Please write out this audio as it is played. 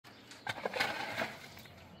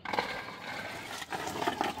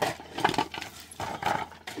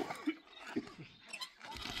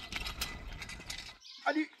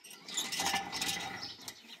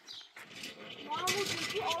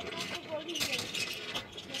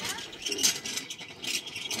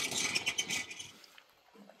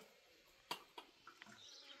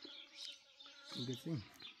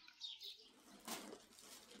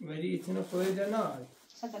سینو فایده نه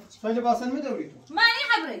فایده باسن میدوری تو ما این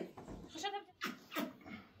خبری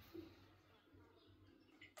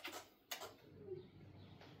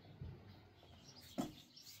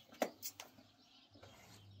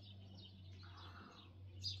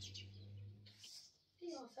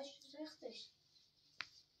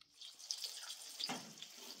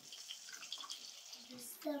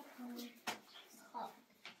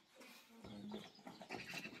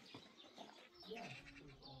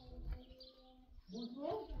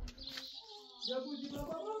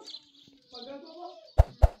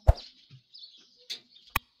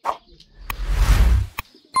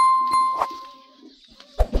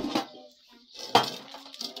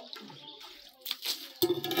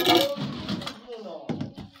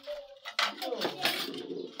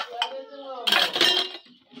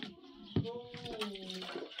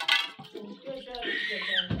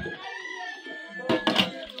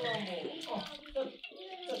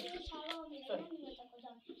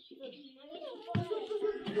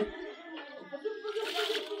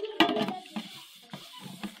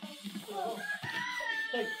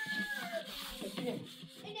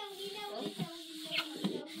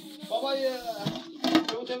بابا یه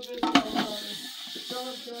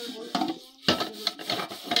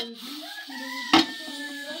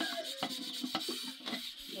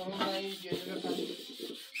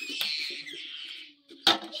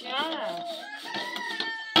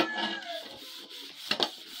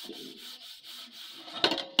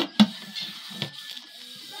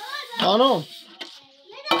خانم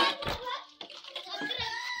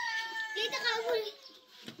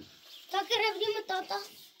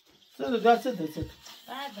سده دست سده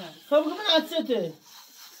خب من عدسته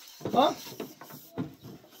ها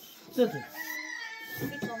سده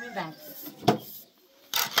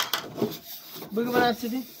بگو من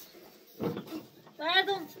عدستی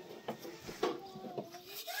بعدم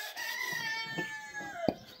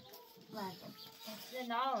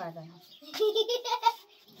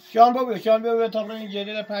شان بابا تا این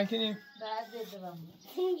جلیل پنکنیم بعد دیدم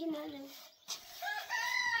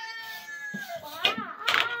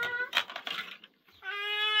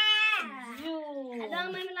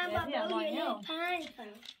الان من بابا یه پنج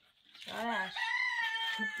آره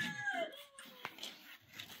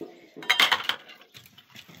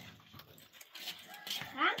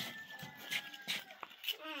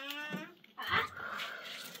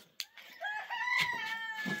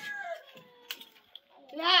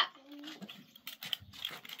لا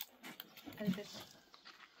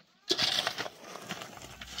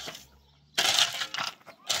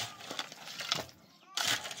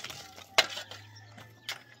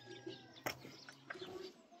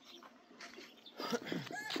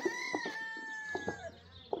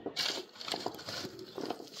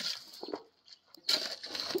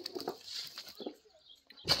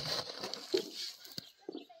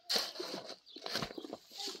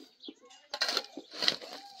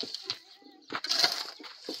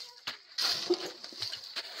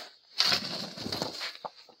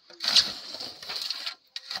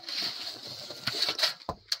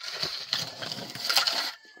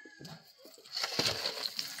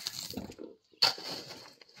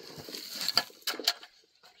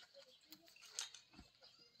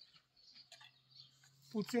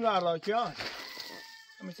Puțin la rachian.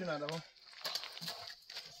 Am menționat, da, bă?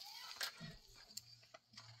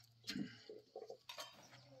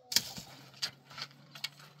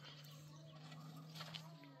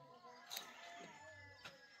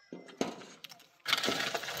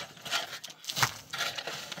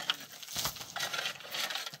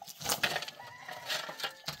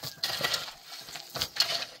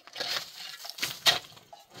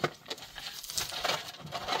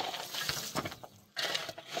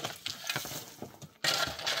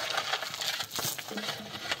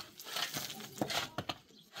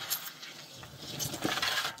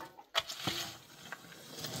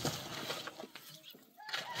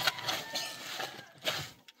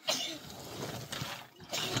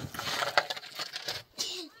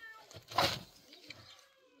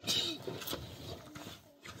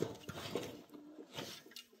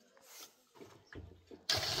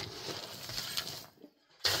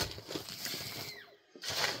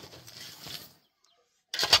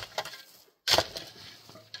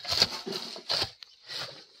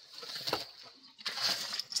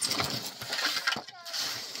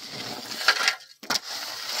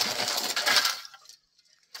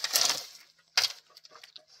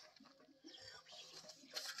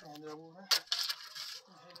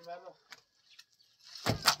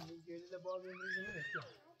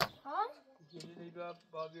 ها؟ گلی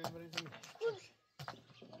با بریزیم.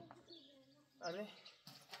 آره.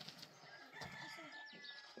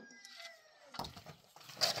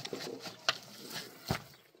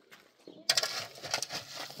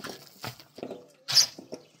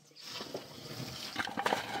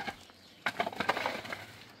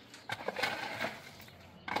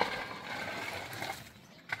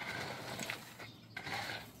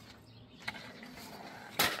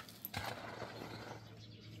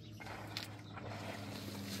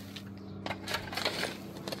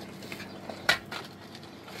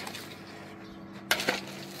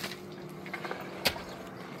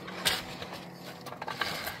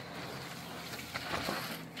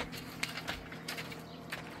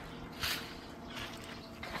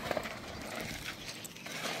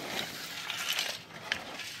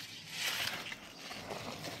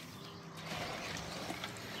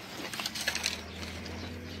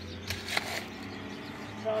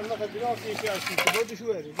 ما خدنا في سياسي تبدو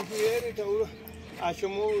شو هذي بدو يري تقول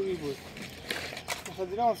عشمو يقول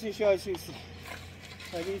خدنا في سياسي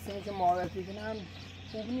هذه سنة كمالاتي كنا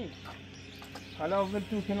خوبني حالا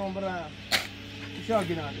قلتو كنا برا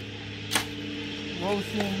شاقنا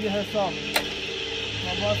موسم بها صاب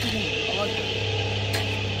ما باسكن أوقات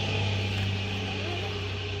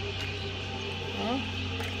ها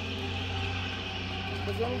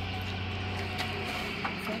بزاف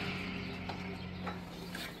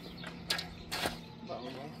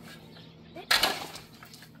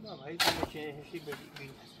بابا هاي شيء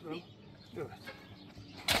بدي دورت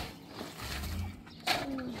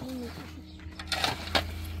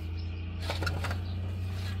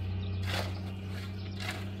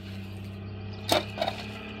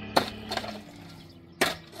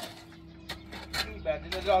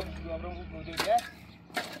بعد لا برو برو ده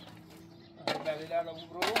بعد لا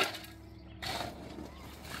برو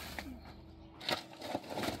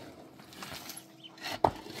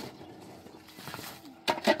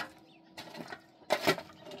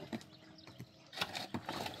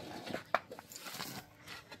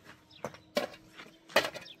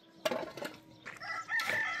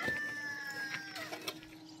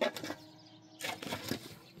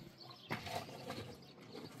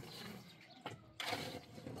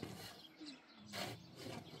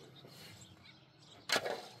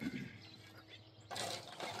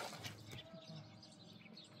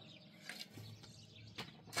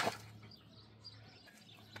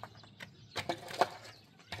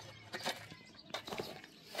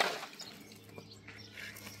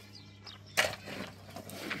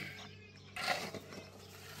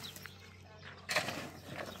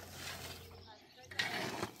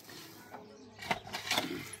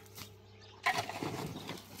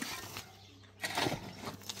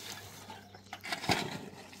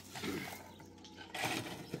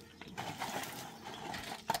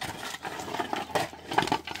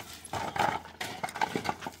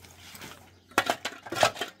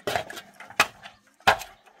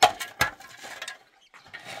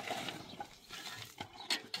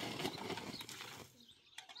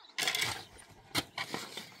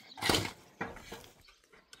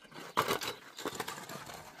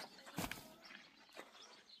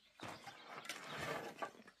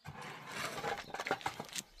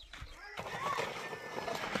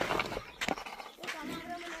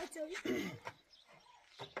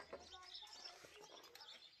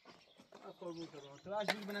قربون شما تو از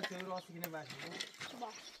بیل بنا سوی راستی کنه باشه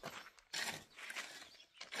باش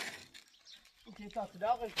اوکی تا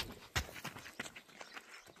داغش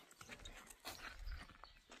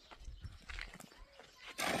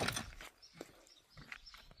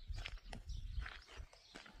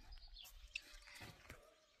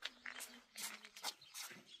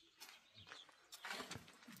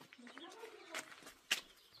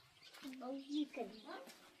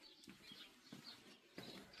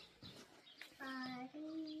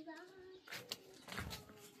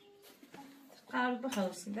قرار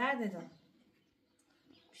بخلصی درد دار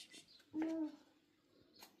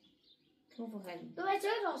تو بخلی دو بچه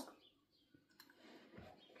راست کن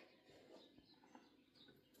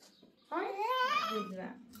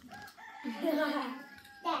بدرم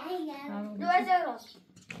دو بچه راست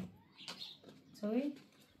توی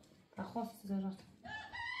بخواست دارد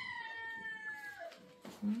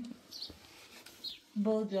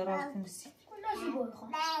بود دارد کنسی کلاسی بای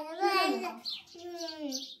خواه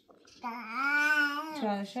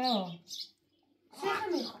چرا شو شیخ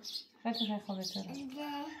میخواد خیلی خیلی خوبه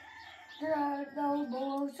دو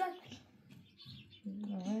بوشت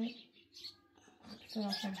تو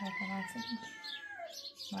رفتم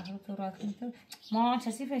محلو تو رفتم تو ما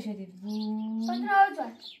چسی فشدی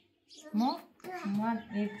ما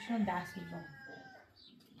یکشون دست بودم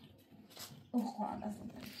اوه خواهم دست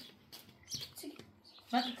بودم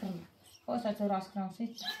ما تکرم خواست تو راست کنم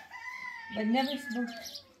سید بد نبیس بود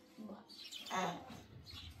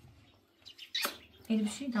ایلی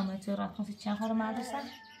بشید همه تو راست کنم سید چند خواهر مدرسه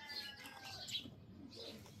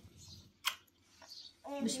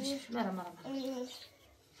بش برم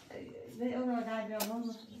به اون رو در بیاون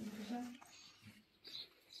بشم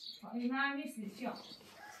این هم نیستی چیا؟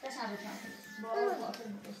 تشبه کنم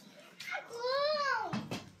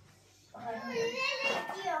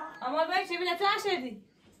اما باید چه بینه تو شدی؟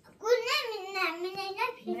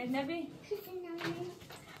 نبی؟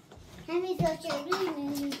 همین ساچه روی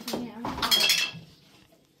نمیتونم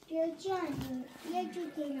یا جانی یا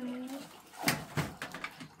جوتینم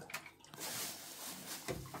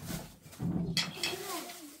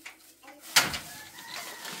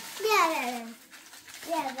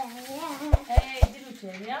دیرو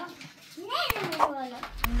چه بیا؟ نه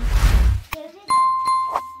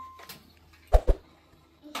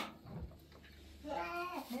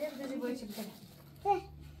Nereye bizi böyle çıktı?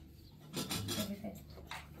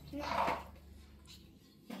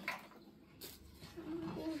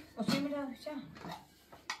 O şey mi daha hocam?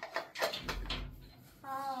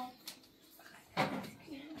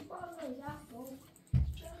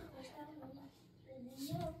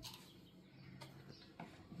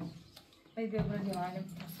 Baby, eu vou levar ele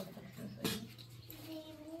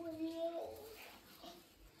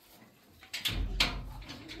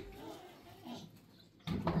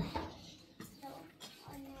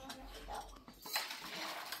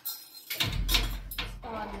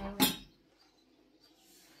para a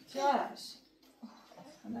Josh.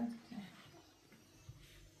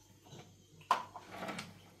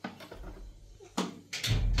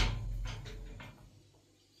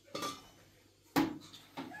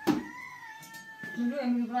 Dulu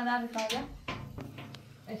Emily pernah dari kaya.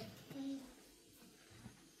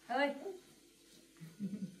 Oi.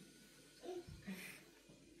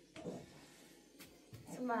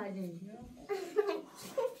 Semangat.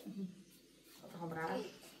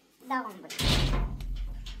 Dá um beijo.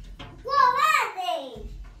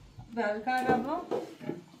 بعد كهرباء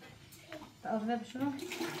تقرب شنو؟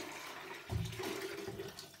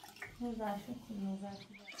 نوزع شو؟ نوزع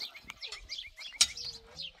شو؟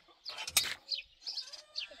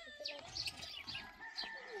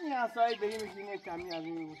 يا صاحبي بريم فيني تعمي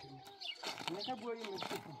عزيزي وكذا. أنا كابوي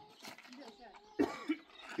مشكلة.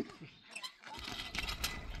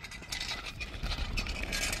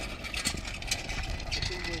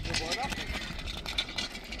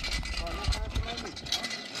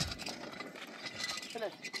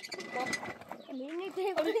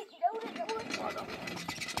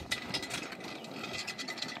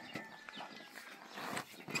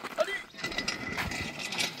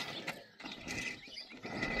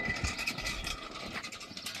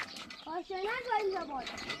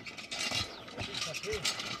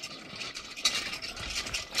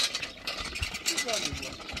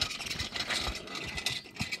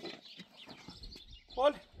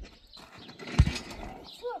 قول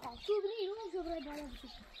شو بني روح شو برا بالا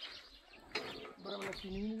برا من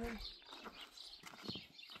السنين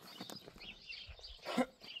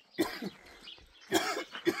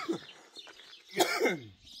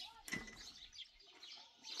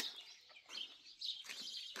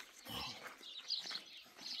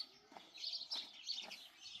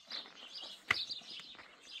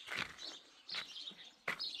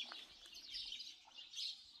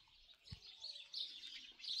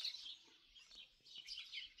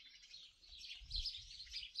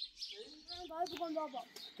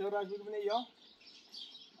تو راجل بني يا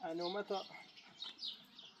أنا متى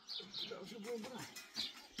شو بقول برا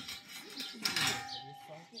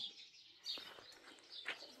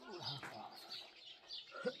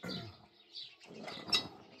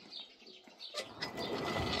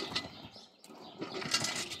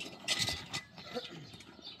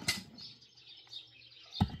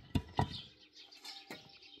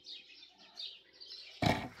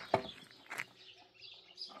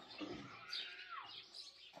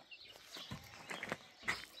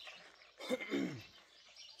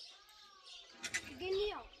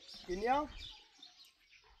Genial.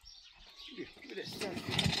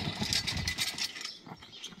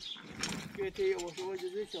 Götü o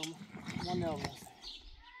cüzü çam. Ne olmaz.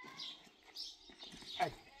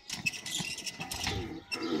 Ay.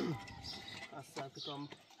 Asatı kam.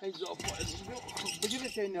 Hay zor. Bıcı bir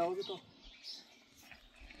şey ne oldu to?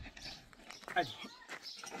 Ay.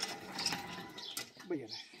 Bıcı.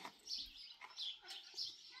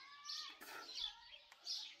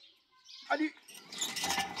 Hadi.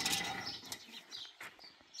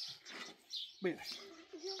 Buyur.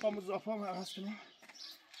 Vamos a forma arrastando.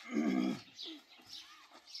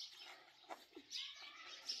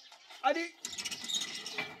 Hadi.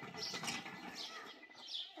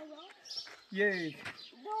 Yay.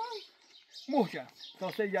 Mucha.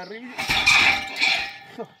 Entonces ya arriba.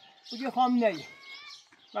 Oye, ham ney.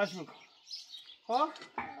 Baş mı? Ha?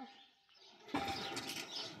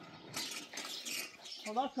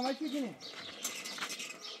 Allah kıma çekini.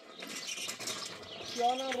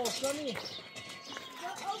 Yana rostani.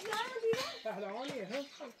 پهلوانی ها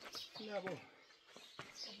نه با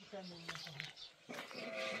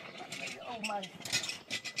او من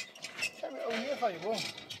کمی او میخوای با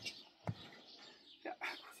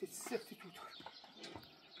سفتی تو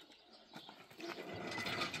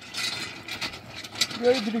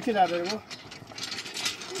بیایی بلوکه نداره با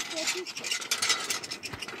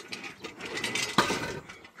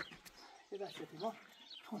یه دستی با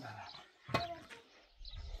تو نداره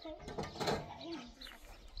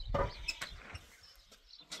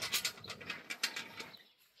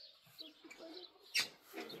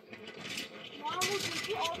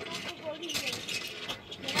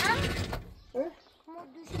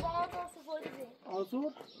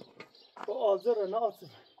آزور با آزر نه آزر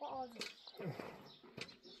با آزر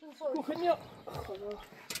بخنیا خدا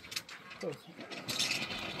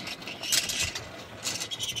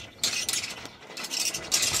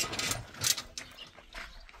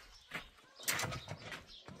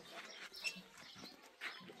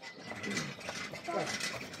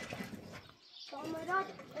Kamerat,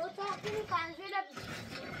 o tahtını kanzile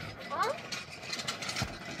ha?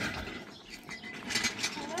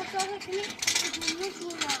 Kamerat tahtını ucunu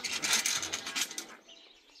şurada.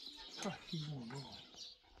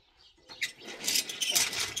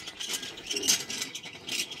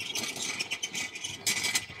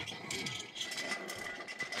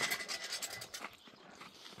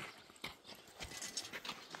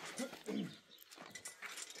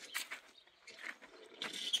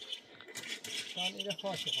 Sen ile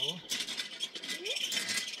faşa o.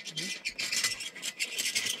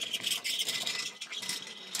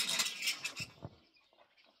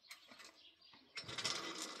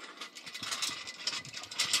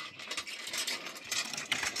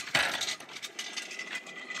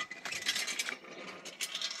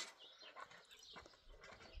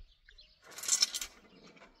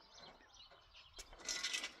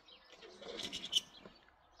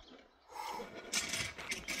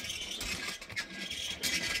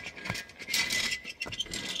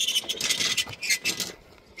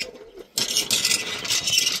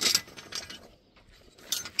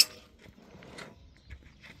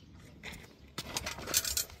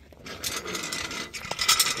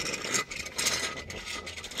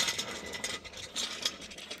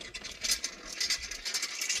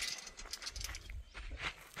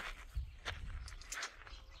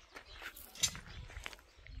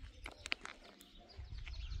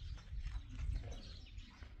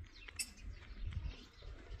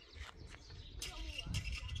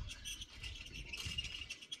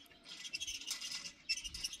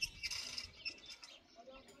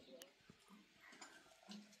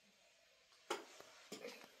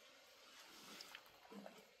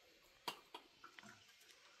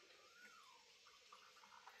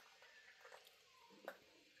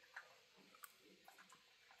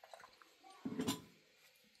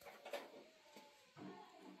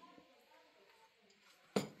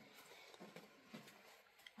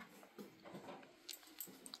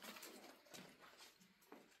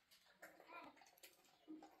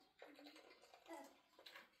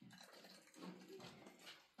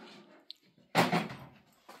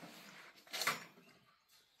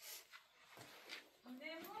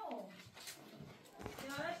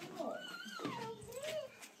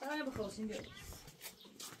 بخورسین بیاد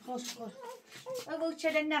خوش خوش بگو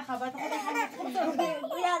چه نخواه خدا همه خود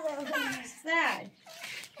سر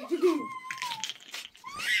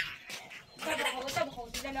تا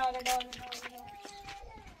بخورسین لا لا لا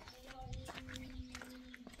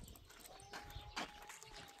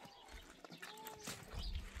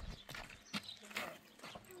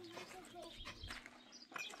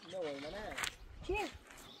لا چی؟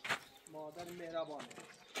 مادر مهربانه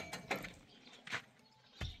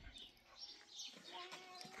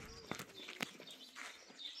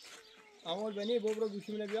اول بنی برو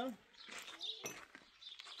گوشی منو بیا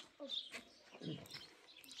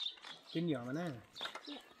دنیا منه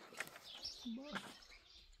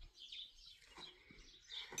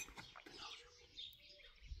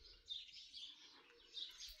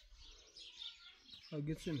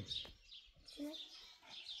gitsin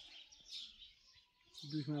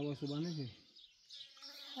düşme bası bana ki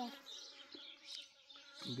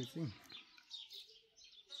gitsin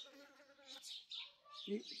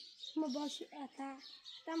ما باش اتا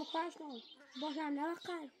دم کارش نو باشم نه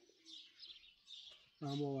کار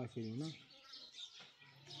من با واسه نه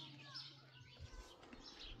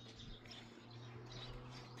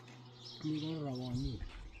میگن روانی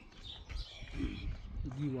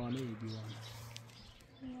دیوانه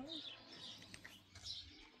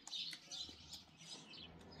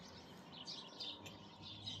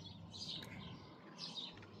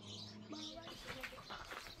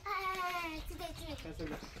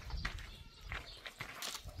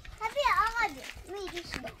هبي اقعد ما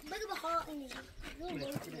يجيش بقى بخاطني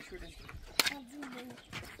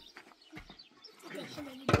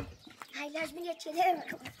هاي لازم يتشلم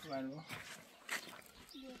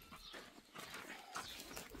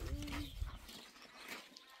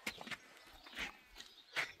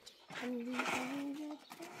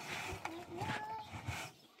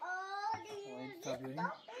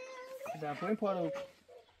Da põe para o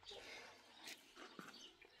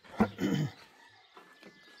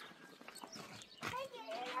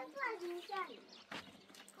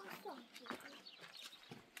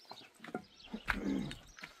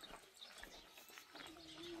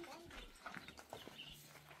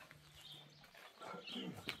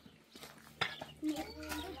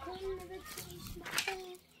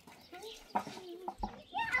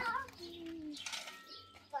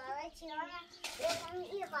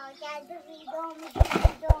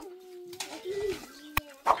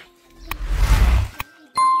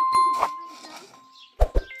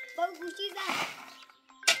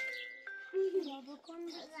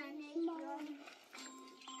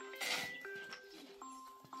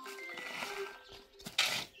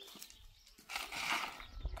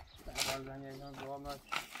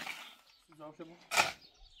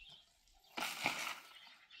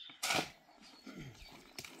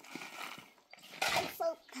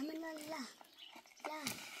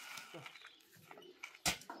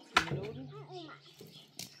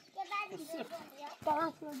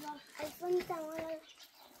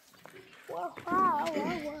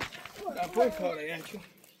پای کاره یعنی چون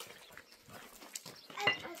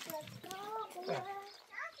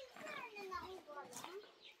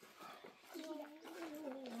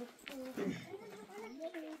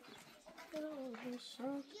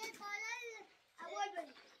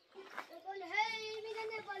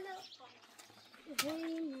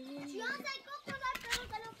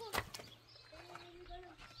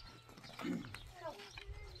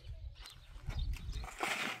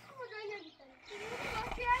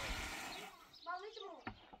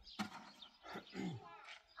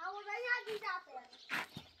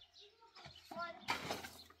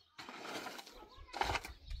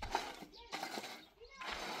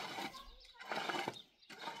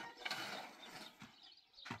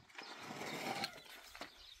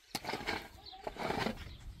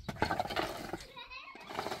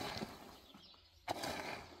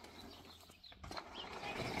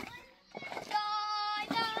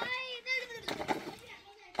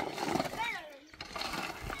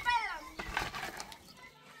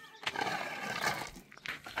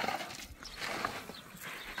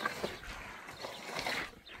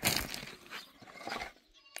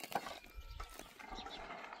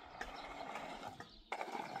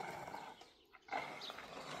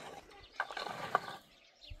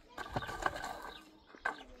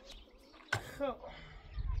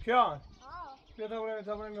کیان بیا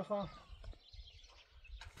تا میخوام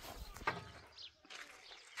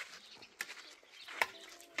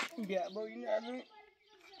بیا با این ارو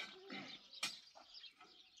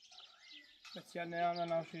بسیار نیامده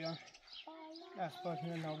ناشیان دست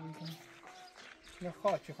پاشونه نابود کنم نه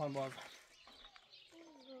خاکی خان باز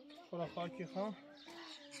خدا خاکی خان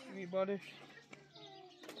میبارش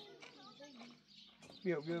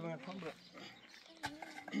بیا میخوام برو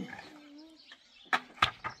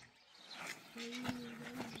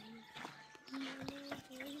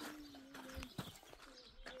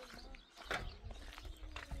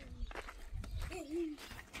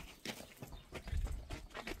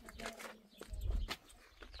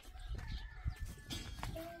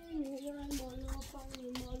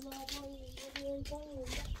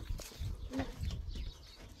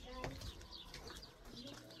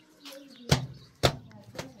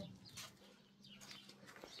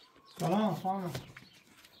سلام خانم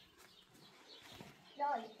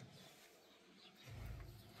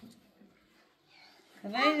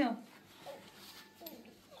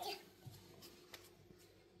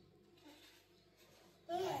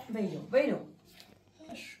Veio. Veio.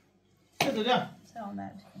 چطور جان؟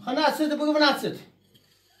 سلامت. خانه نصد بگو به نصد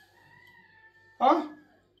ها؟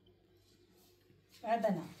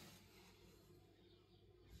 بدنم.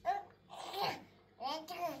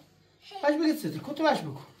 باش بگید سده کتو باش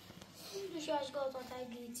بگو دوشی آشگاه تا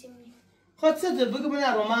تگیتی می خود سده بگو به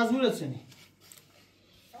نرو منظورت سنی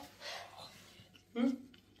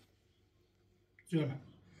جونه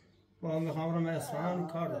با هم میخوام رو من اصفهان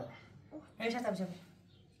کار دارم ایش هتا بشه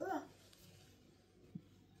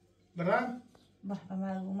برم؟ به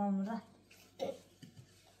مرگومم را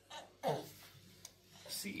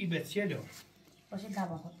سی بچه دو باشه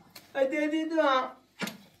دبا خود ادیدی دو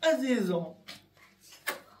عزیزم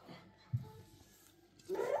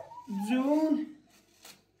جون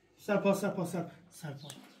سرپاس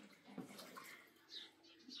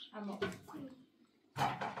اما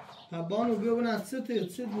بانو بیا بنا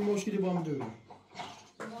چه مشکلی با هم داریم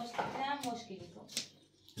مشکلی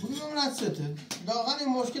تو بگو بنا چه داغن این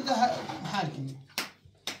مشکل ده حل کنیم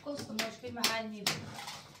کست مشکل محل نیست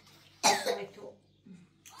تو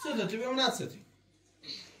چه تو بیا بنا چه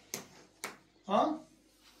ها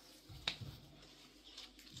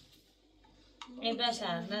این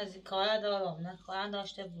بشر نه کار دارم نه کار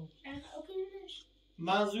داشته بود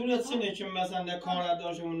منظورت چنه که مثلا نه کار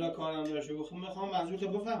داشته اون نه کارم داشته بود میخوام منظورت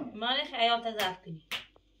بفهمم من خیال ظرف کنی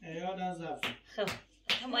ایال از ظرف خب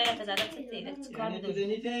هم آیات ظرف دیگه کار یعنی تو میدونی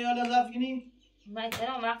دنیت ایال از ظرف کنی من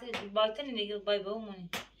احترام وقتی بایتن دیگه بای به اونمونی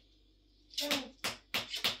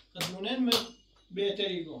خدمونين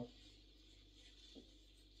بهتريقون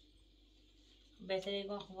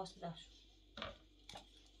بهتريقون خواست داشت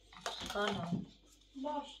کارنا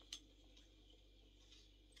باش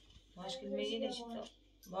مشکل میگیره چی تو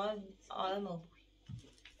باید آدم رو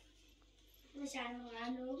نشانه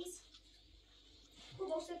هنوز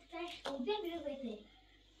خوب است که خوب بیرون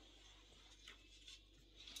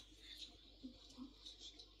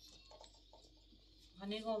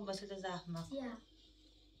هنیگم بس تو زحمت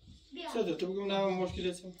بیا صدق تو بگم نه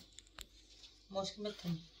مشکلتون مشکل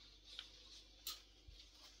بتونی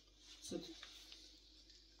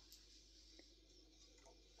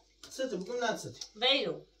صدق بگم نه صدق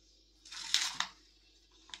بیرو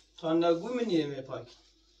تا نگو منیه می پاک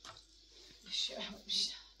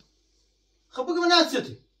خب بگم نه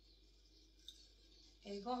صدق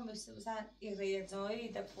ایگام مثلا یه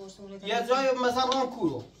جایی در پوستونه یه جای مثلا ران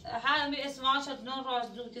کورو همه اسمها شد نون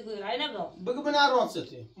راست دوتی گویر ای نبدا بگم نه ران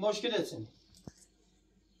صدق مشکلتون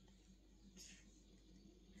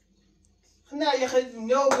نه یه خیلی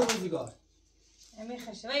نه روزگار امی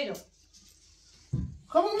خشه بیرو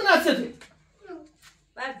خب بگم نه صدق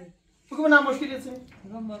بعد بگم نه مشکلتون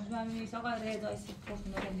ایگام مشکل همین نیست آقا ریزای سی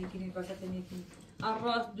پوستونه رو میگیرید وسط میکنید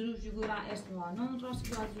راست دروش گویر اسمها نون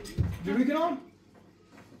راست گویر جوری کنم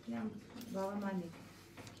بابا من نیست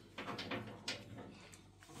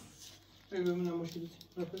بگم نه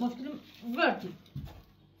مشکلتون مشکل وردی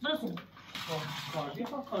برسون کارتی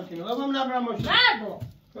خب کارتی نه بگم نه مشکل بردو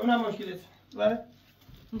بگم نه مشکلتون بله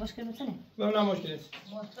مشکل میتونه بگم نه مشکلتون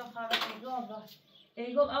مشکل خراب ایگام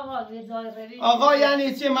ایگام آقا یه جای روی آقا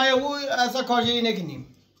یعنی چه ما او اصلا کارجی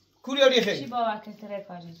نکنیم کوریاری چی خیلی باور کتره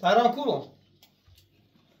کاری برام کورو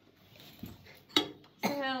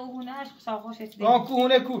اون هر ساخوش است آن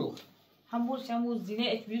کوهونه کورو همبور شموز زینه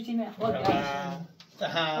اکبیوتی می خود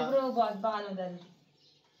تها برو باز بالو داری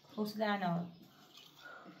حوصله انا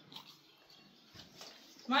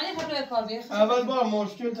معنی خبر کاری اول با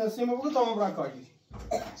مشکل تصمیم بگو تا مبرا کاری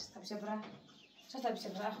تبشه برا چه تبشه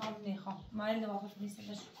برا خام نیخوام معنی لباس نیست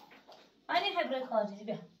بش معنی خبر کاری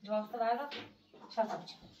بیا جواب برا چه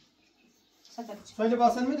تبشه چه تبشه فعل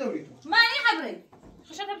باسن میدوری تو معنی خبری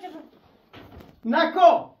چه تبشه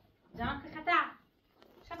نکو جان که خطا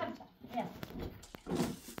چه تبشه بیا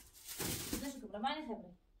نشو برا معنی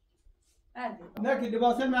خبری نه که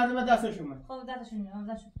لباسن مردم دستشون من خب دستشون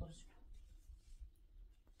میام دستشون برش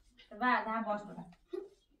بعد هم باش بدم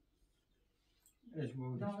ايش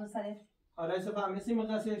بقول دامن سرت حالا ایسا فهمیسی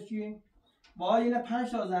مقصرش چی؟ با اینه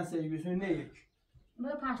 5 تا زن سری بسون نه یک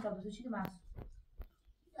من 5 تا بزو چی که من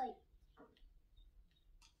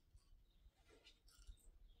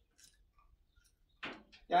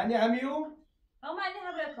یعنی همیو اما من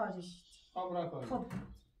نه کارش خبر کاری خب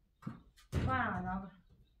فهمیدم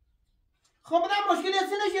خب نه مشکلی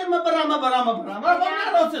هستی نشیر ما برام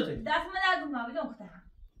نه راسته دست من از اون نمیدونم کتا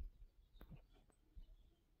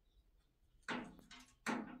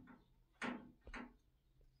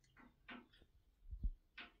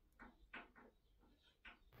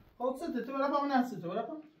خب سته تو برام نه سته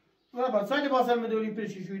برام سالی باسن مدوری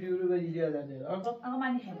پرشی شویی رو بدی داده آقا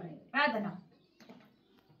من نخبره بعد نه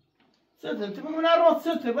سته تو من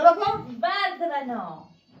راسته برام بعد نه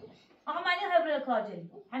آقا من نخبره کارش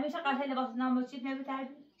همیشه قطعه لباس ناموچید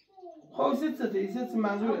نمی‌تردی خب سته ایست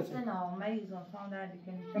منظورته نه مریضم فهم دردی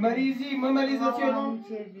کنی مریضی چیه نام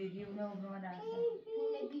چه ویدیو نه اون نه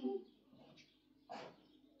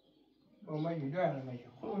او ما یجوری ما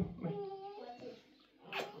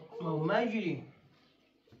خب ما یجوری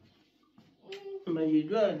ما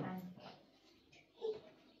یجوری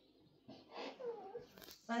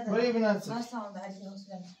برای بناس بس هم دردی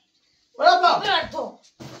حوصله برا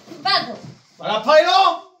برا پایو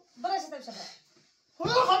برا شده بشه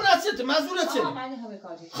خب نسیت مزورت چه آقا معنی همه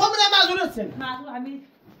کاری خب نه مزورت چه معلوم همین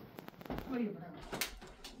بری برا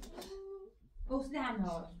حوصله هم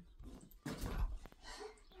نهار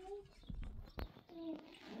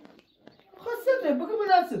خسته بگو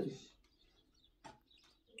بناسیتش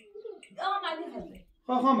آقا معنی همه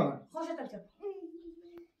خواهم خوشت بشه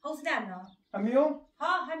حوصله هم نهار امیو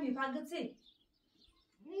ها همین فقط سی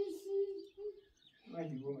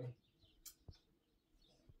مگی بومی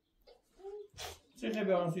چه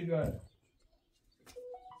خیلی آنسی داره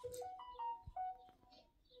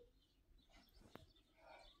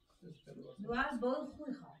دوار باید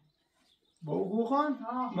خوی خواه با او خان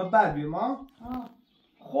ها ما بد بیم ها ها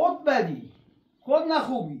خود بدی خود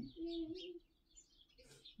نخوبی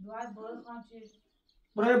دوار باید خواه چیز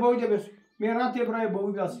برای باوی بس میران تی برای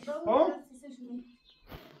باوی بس ها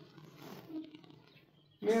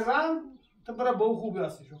میران تو برای باوی خوبی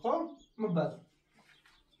هستش خب ما بد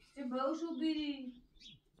چه باوشو بیری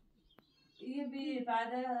یه بی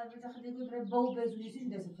بعد بتاخد یه بره باو بزوریزی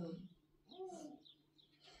دست تو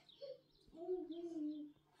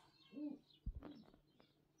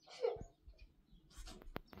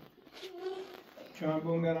چون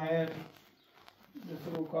بونگر هایر دست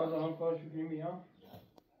رو کار هم کار شدیم میام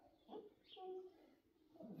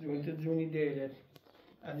جونی دیلت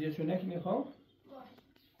از یه چونک میخوام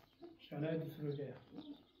شاید دست رو دیر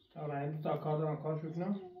تا این تا کار دارم کار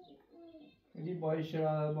شدیم ولی بای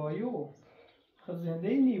شرایط بایو خود زنده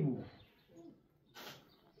ای نیبو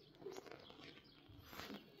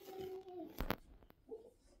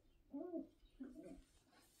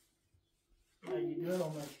مجیدور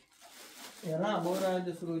آمد اینا بورا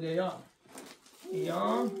دست رو دیر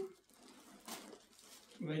یا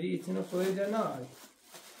ولی ایتونو فایده نه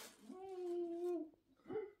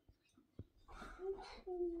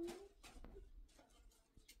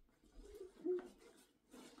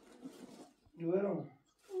Duero,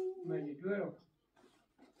 meglio duero.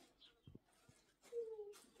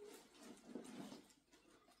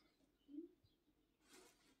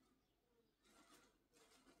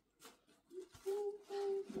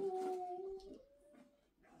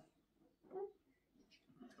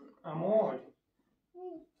 Amor,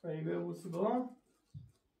 fai ver o cigano?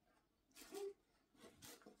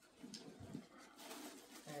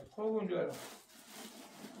 Qual o duero?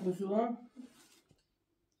 O cigano?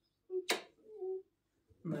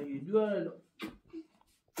 meglio duero.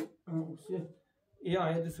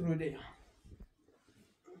 Ja, det tror det.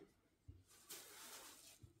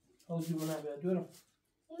 How's you gonna be duero?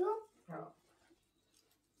 Ja.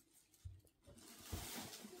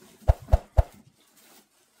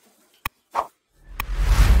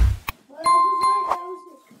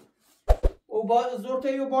 O zorta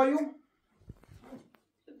ju baju?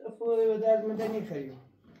 Får där med den inte ju.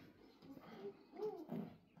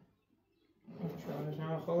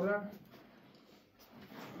 شما خورم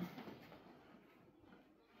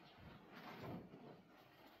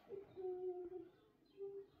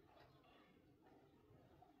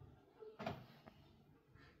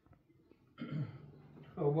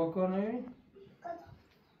او بکنه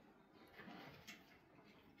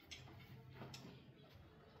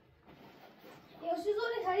یا چیز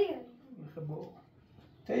رو خرید خب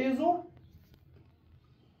تیزو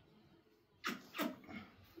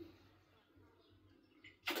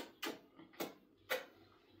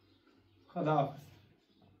خداحافظ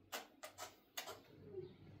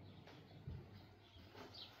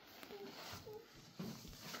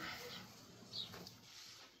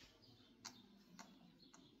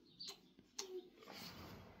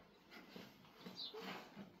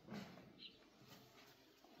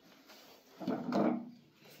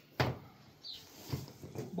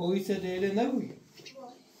بویس دیله نگوی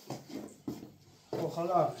و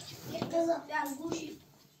خداحافظ یک قضا از گوشی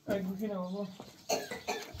گوشی نه بابا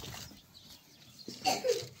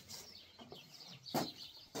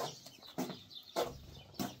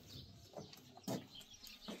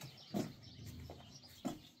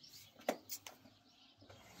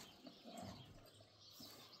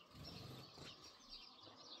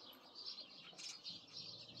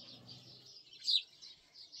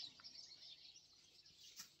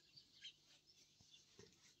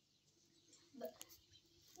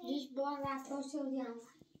دیش بار رفتار شدی هم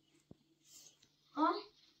ها؟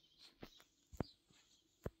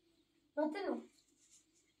 بطنو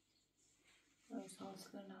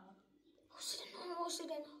حوصله نه حوصله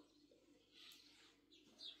نه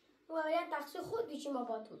و باید تقصیر خود بیشیم با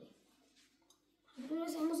باتونه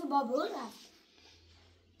دونست امروز بابا رفت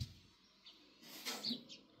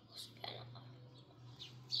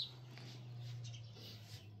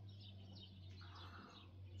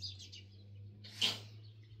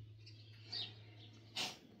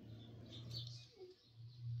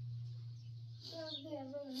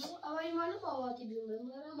اولی مالو باباتی بیرون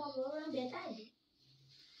برم بابا برم بهتری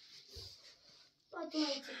با تو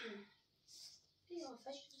مایی چه کنم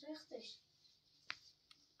بیافش رختش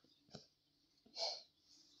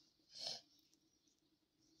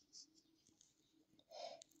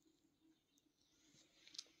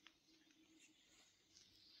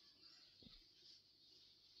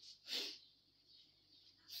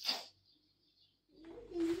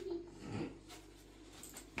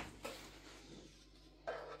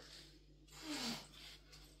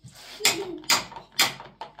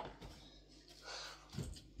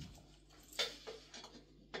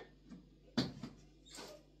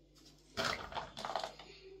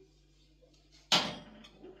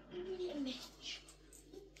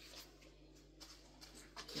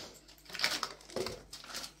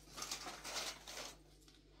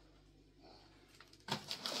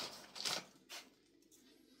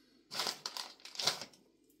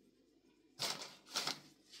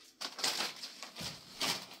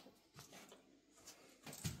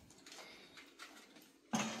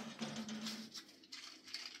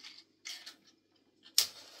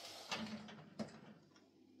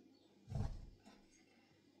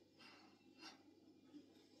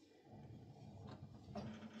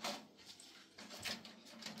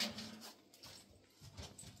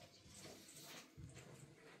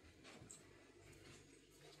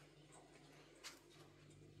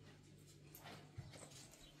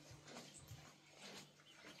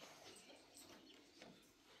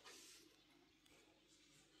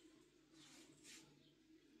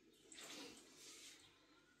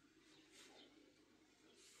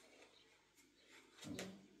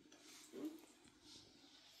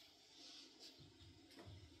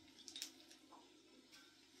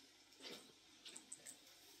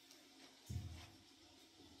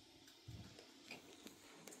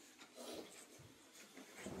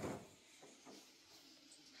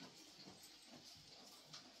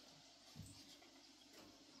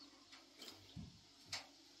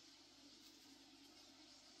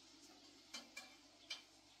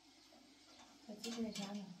چیزی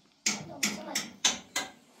نشانه. بله.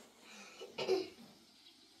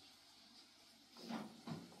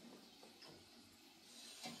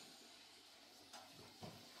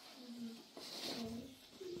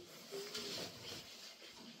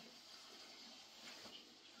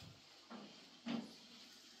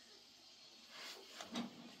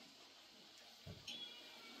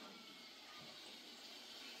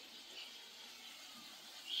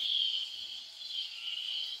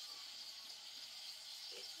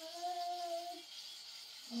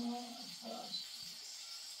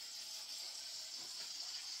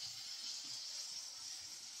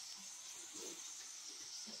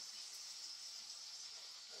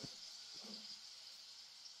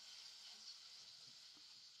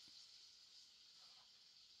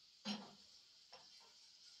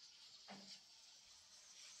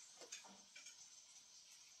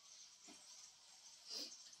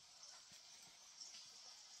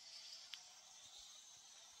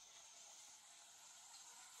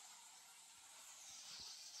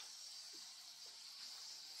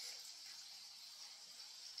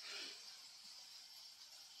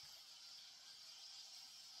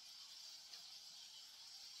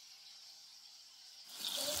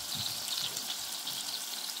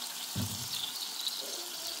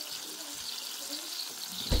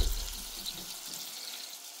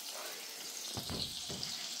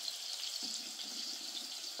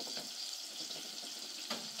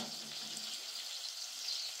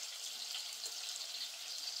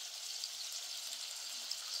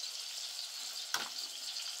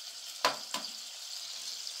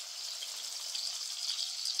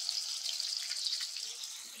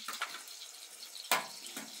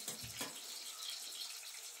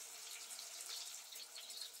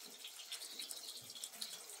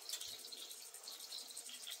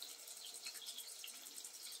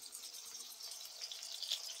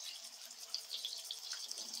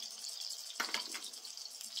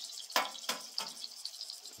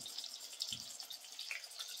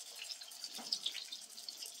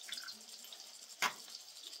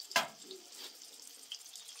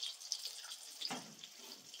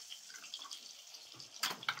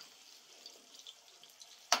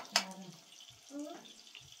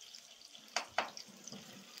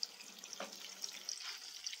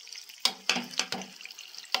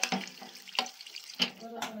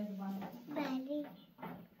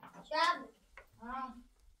 شب.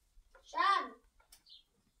 شب.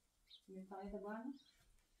 میخوایی دبانه؟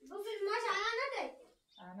 دو فیلماش الان نده.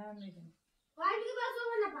 الان میدونم. باید دیگه بس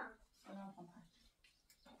رو نپم. الان خواهم پرد.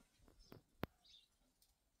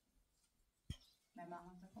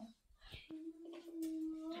 نماهان تکن.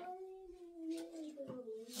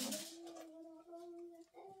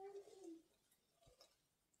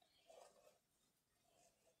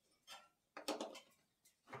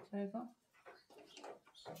 There you go.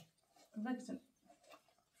 Listen.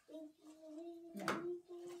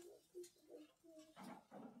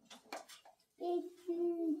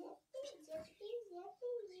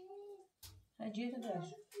 هجيت باش.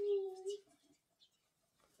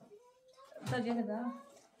 تجيت ده.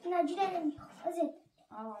 نجيت أنا أزيد.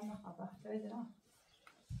 أنا خلاص تجيت ده.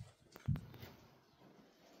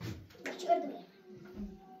 نجيت.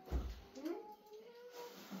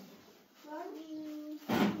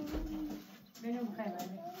 منو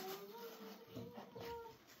بخير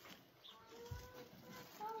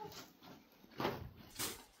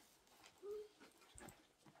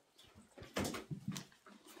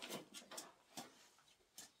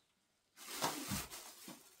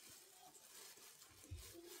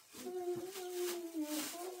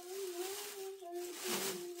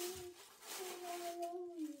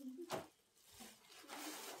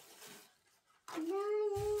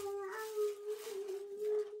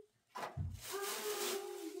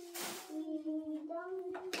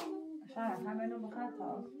همینو بخواد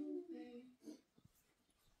تا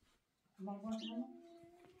بابا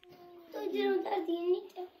تو جلو دادی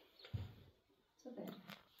نیست. سپر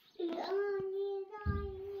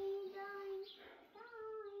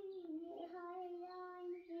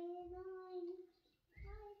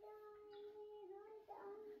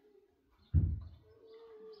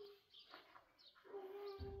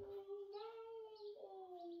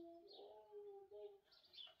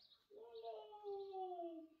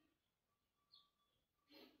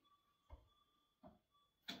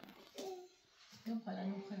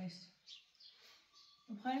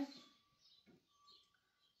بخیر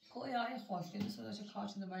کوی های خوش که صداش کار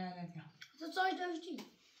شده باید نگم تو چای داشتی؟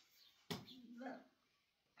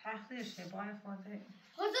 تخریش که باید فاده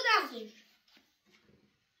خود داشتیش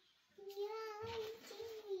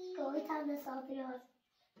کوی تنده صافی هست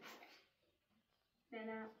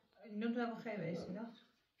نه نمیتونم خیلی بشید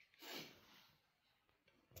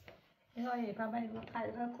یه پنبه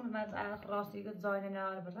قدر کنم از راستی که زاین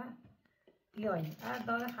نهار بدن بیایی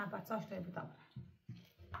داره خمپت ساش توی بودم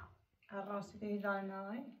از راستی که زاین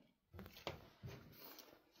نهاری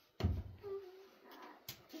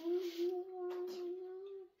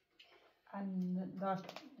داشت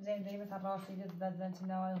زندگی مثل راستی که دادن چی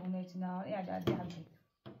نهاری خونه چی نهاری عددی هم بید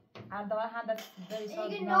داره هم داری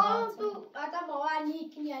سال نهار تو اتا باور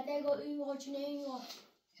نیک نیت این روچنه این رو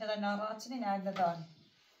چرا نهار چی نه عدد داری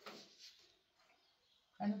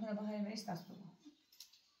من میکنه با همین بهش دست بگو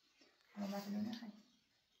اما مثلا نخواهی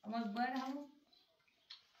اما باید همون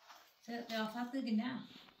قیافت دیگه نه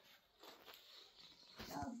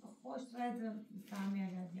خوش رد فهمی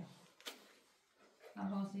اگر بیا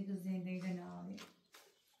راستی که زندگی نهاری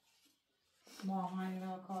ماهانی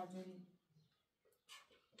را کار جوری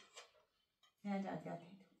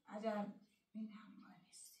عجب این هم باید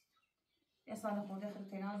نیستی یه سال خورده خیلی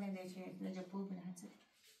تنها زندگی چه نجا پول بینه هنچه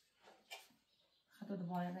خطو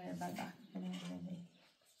دوباره غیر بدبخت کنه زندگی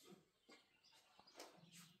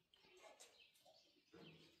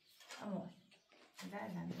اما در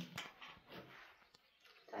زمین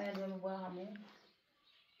تا یه دومه باید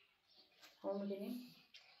همون میگنیم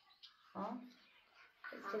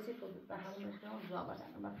کسی خود به همون میکنم جواب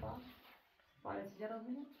بدن بفا فارسی رو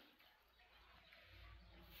بینیم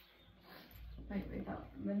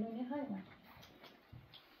من نمیخوایم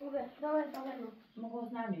خوبه داور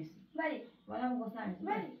مگوز نمیسی بله ولی مگوز نمیسی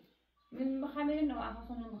بله من بخوایم نو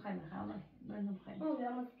افاصل نمیخوایم من نمیخوایم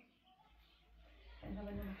اما انت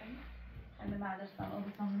بدون نمیخوایم همه معدش دارم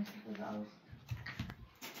بکنم نیستی کجا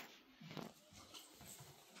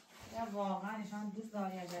یا واقعا نشان دوست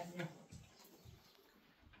داری اجازه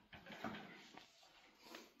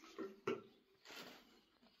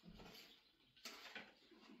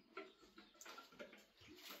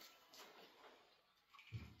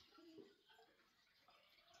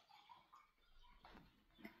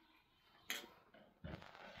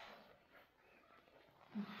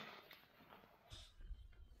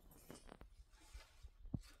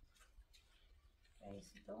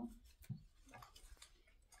Esto.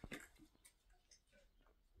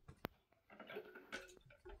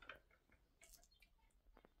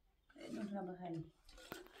 نمیتونم بخریم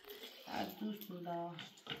از دوست رو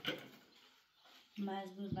داشت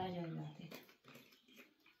مزدود بجای داده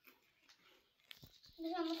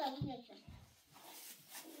نشان مطابق نکن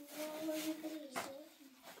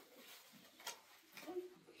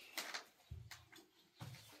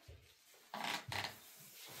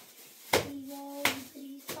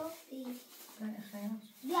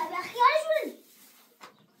بیا خیالش بودی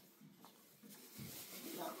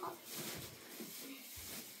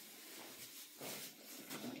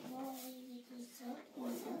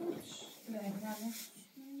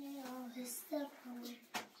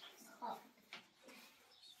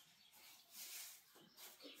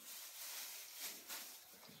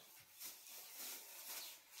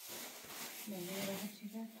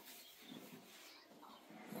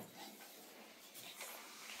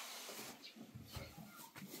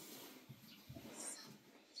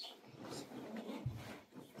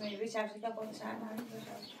Maybe چرا که با چند هایی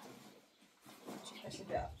بشه چی کسی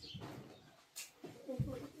بیا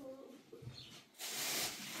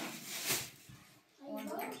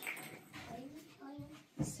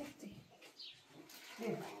سکتی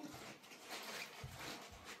بیا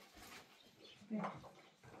بیا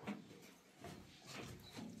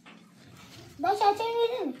باشه چه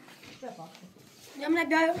میریم بپا نمونه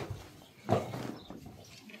بیایم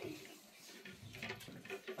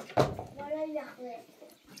والا یخوه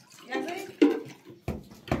یخوه؟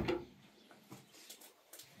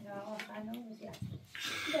 نه آخر نموزی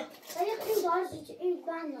ولی خیلی دارست این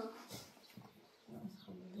بنا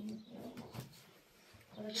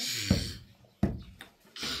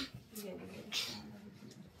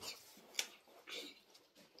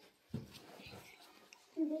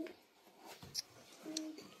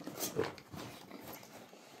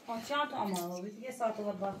چند تا آمار بود یه ساعت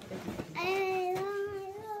بعد باید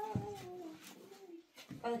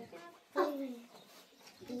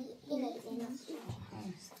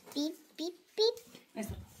بیپ بیپ بیپ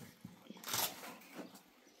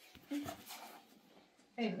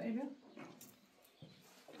ایو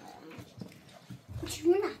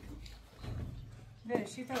چونه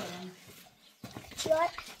برشی تا برم چیار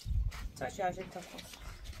تا شاشه تا خوش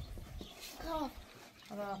کار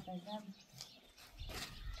را فیدم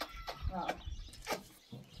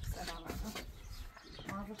سلامت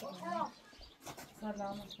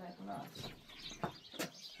سلامت خیلی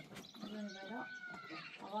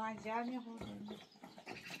آقا عجب میخورد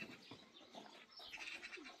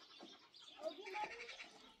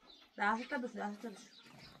دستت بشو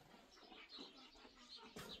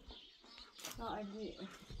عادی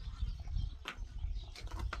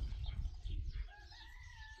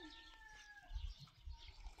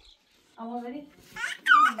اما بری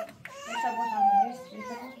ایسا باشم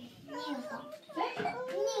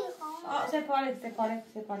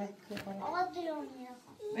سپاره آقا دلو میخوام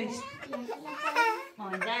بیش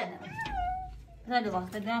زدم زدو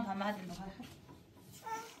وقت دارم فهمت میخواه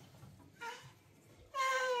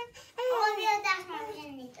آقا بیا دست من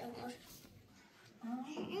نیتم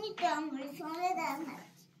نیتم رسانه دست من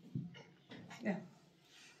بیا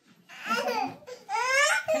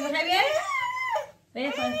میخواه بیاری؟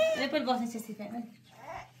 بیا پل باسه چسی فهمه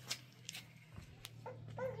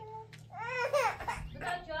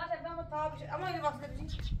بگم چهار شب ما تا بشه اما این واسه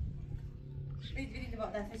بشی بیدی با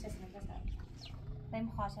دسته چسی نکسته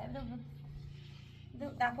نیم خواهشه بدو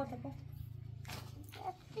دپور تپور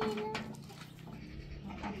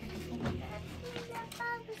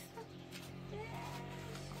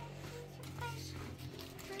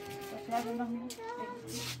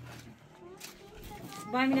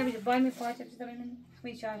بای می نبیده بای می فاید چپسی داری من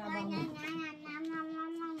خمی چهار هم با هم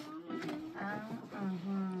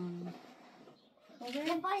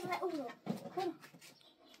خوبه؟ باش و او رو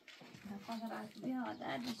خواه راست بیا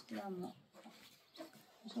دردش دلم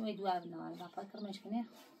شو می دوار بنوار باپا کرمش کنه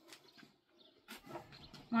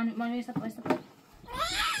من میسته پایسته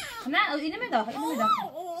نه اینو میداخل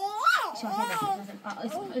شاشه دست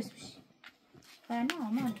اسمش نه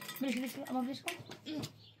مامان بریش اما بریش کن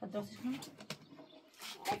درستش کنم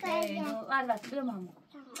البته بده مامان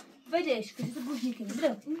بدش کن تو گوش میکنی بده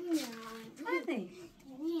بده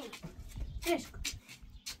بریش کن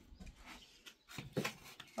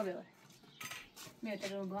ببر میاد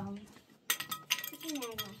رو گاهم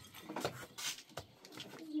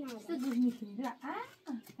تو گوش میکنی بده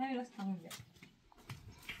همین راست تموم بده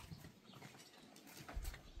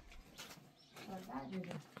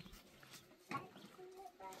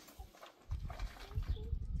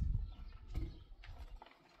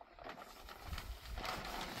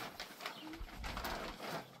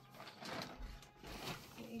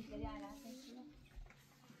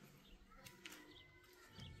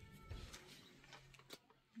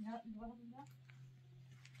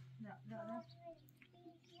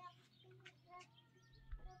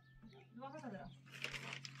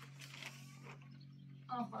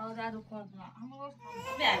خدا رو کنم اما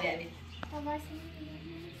بیا باباش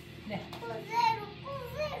بیا کوزه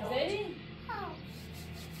بری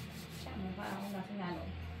چند نفر اون دفعه نلو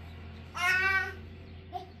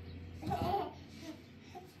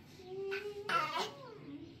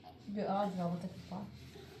بیا آج را بوده پا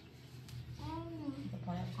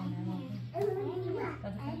پا یا بشن نلو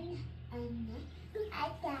داده کنی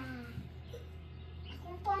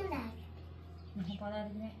میخون پا داره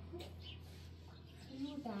بینه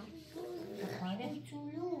پاده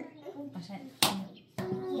باشن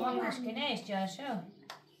ما مشکنه اشتیار شو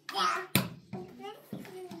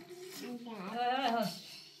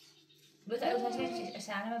بس اول شيء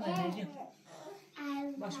ساعة ما بنرجع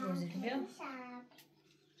باش بوزك بيو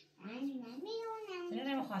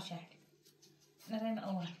نرى ما خاشع نرى ما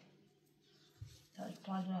أول طيب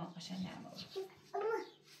قادر عشان نعمل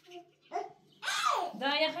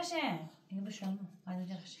ده يا خشع يبى شو هذا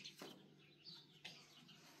ده خشع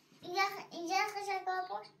يا خشع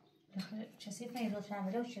كابوس شسيت ما يروح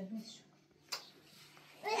نعمله وش يدمش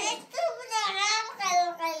ليش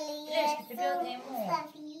كنت بيو تيمو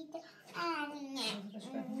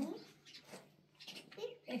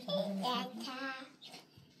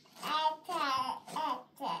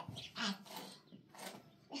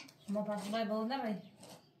ما باس باي بولنا باي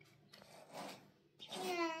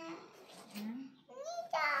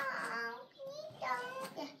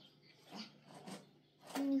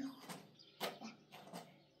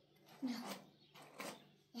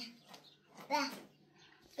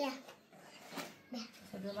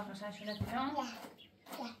صدق ما خشان شو نتكلم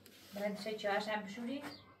بلد شيء شو عشان بشوري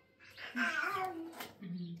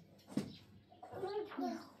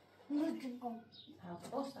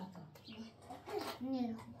بوسطة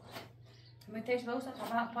متىش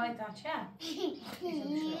بوسطة ما باي تانشا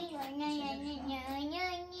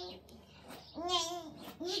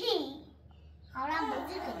خالم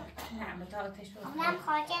بازی کنم نعم تاش بوسطة خالم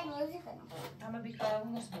خاطر بازی کنم اما بيكارون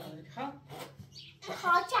مسموع خا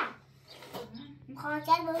خاطر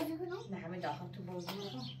خاطر بازی کنم نعم داخل تو بوزي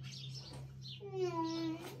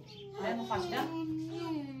لا مخاشدة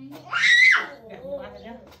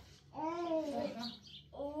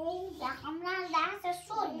داخل دست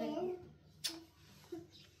سود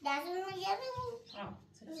دست رو یادم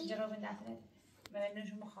جرابين داخل برای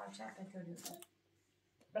نجوم مخالشة كتير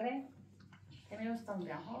بره؟ تمی استان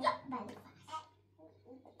بیام ها؟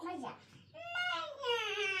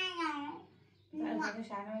 بله مزه بله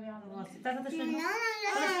شهرنامه بیام واسه تا شروع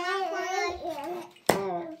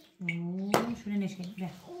شروع نشکن بیا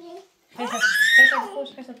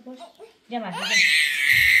خشت خوش بیا مرد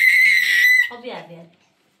خب بیا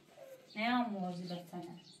نه هم موزی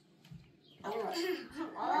بستنه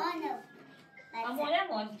اموالم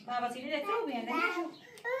مال وسیله دکتر بیان نمیشو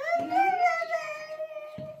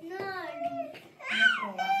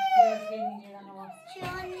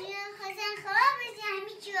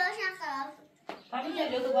همین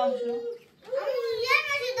جلو تو گام شو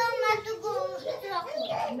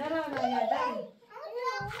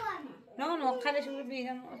نه قدش رو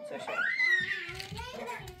بیدم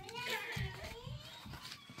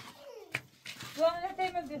دوامده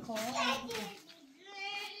تیمه بیخواه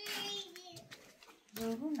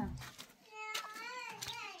دورونه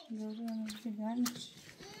بیگانش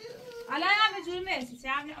الان هم جور مرسی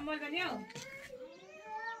شب امال بنیام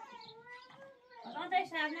الان تا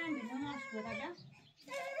شب نمیدونم ناش بودم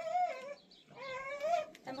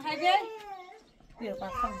تم بخوای بیا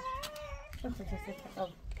بخوام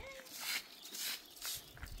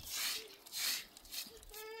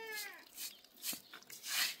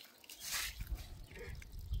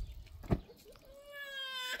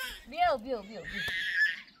بیا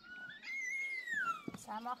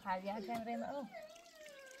سما خریت کنیم او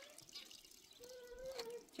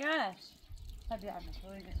چش بیا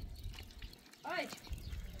نمی‌خوره آی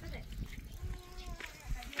بده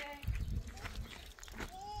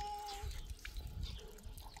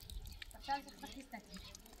اصلا خفیف نکنی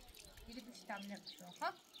یه بشی تامین بشو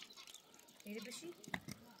ها یه بشی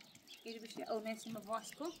او نسیم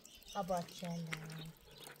واسکو قباچلا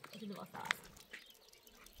این دو واسه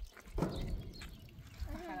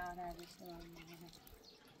خلاص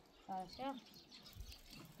باشه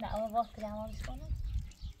نه اون وقت که همونش کنم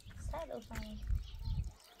سال اوشان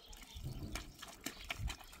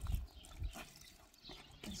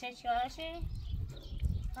چه چیارشی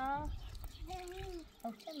ها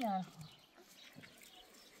او چه میان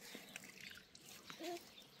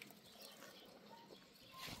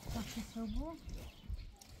وقتی صبح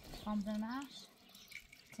خامزنش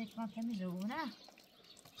تکران تمیز رو نه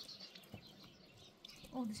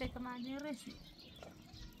او دیشه که معنی رسی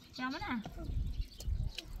جامنه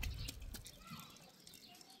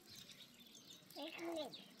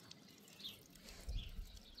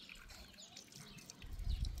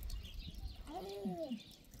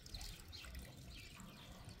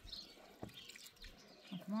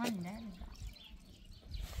مانی نه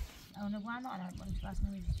اون نگوان آنها باید باز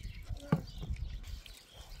نمیدی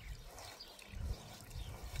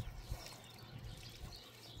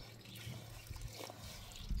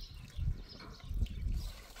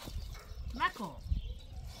ماکو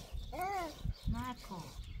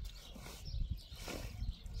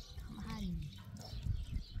مهانی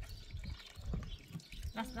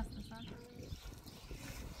بس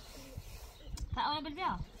تعال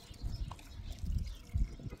بالبيع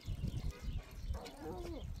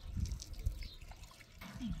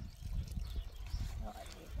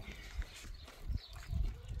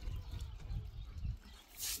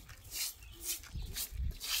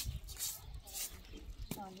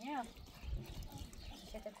ثانية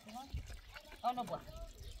شكل كمان أو نبغى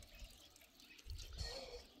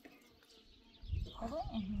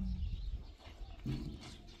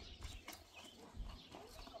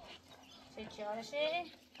شيء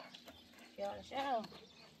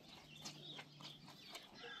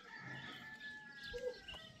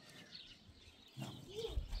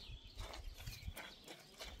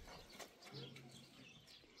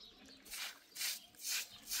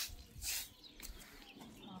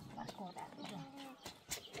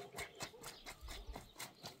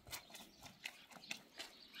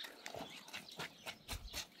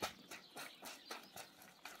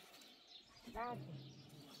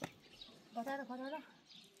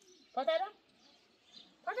Potato.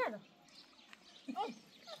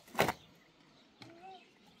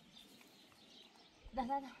 Dah.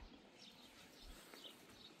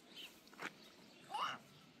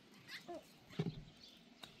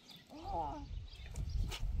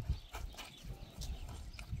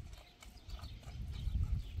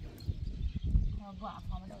 Buat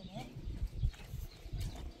apa mana ni?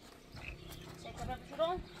 Saya coba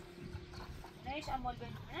turun. Ni ambil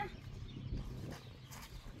ben, eh?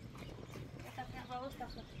 Kita nak bawa tak?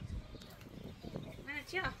 Mana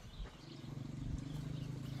cia?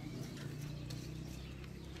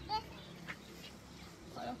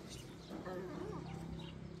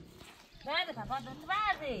 Ada apa?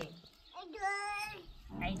 Ada.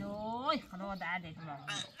 عيدوي خلاص عادي كمان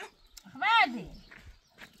أخباري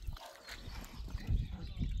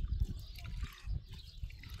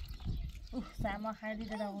سامع حالي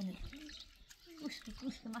دراوني وش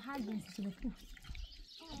ما حد ينسى بكوس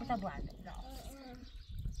بتابع عندك لا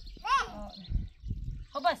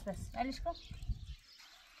هو بس معلشكم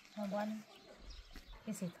هو بواني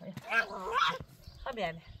نسيتها خبي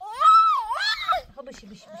عليه خب بشي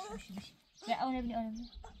لا أنا ابني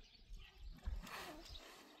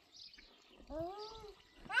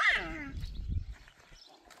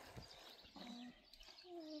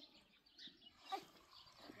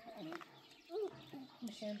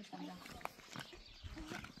مش عندها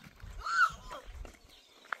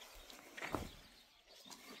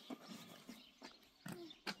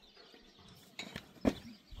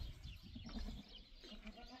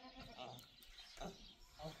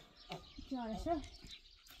يا شو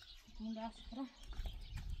من ده صفرة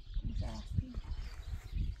مش عارفين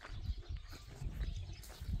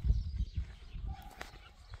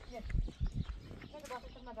يلا هذا بقى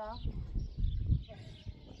المدى